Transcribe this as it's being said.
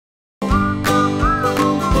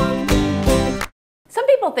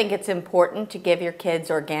people think it's important to give your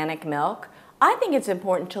kids organic milk. I think it's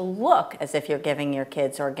important to look as if you're giving your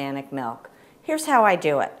kids organic milk. Here's how I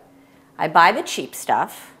do it. I buy the cheap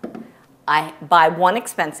stuff. I buy one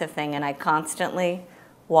expensive thing and I constantly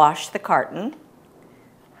wash the carton.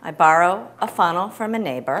 I borrow a funnel from a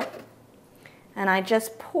neighbor and I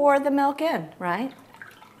just pour the milk in, right?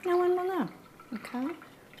 No one will know, okay?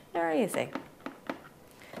 Very easy.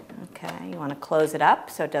 Okay, you want to close it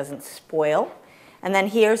up so it doesn't spoil. And then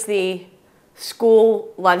here's the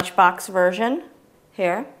school lunchbox version.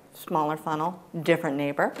 Here, smaller funnel, different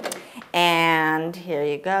neighbor. And here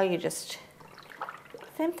you go, you just,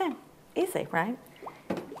 same thing, easy, right?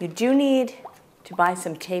 You do need to buy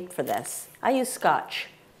some tape for this. I use Scotch.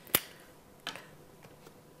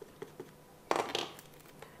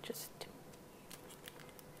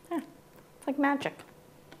 It's like magic.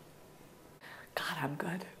 God, I'm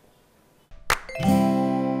good.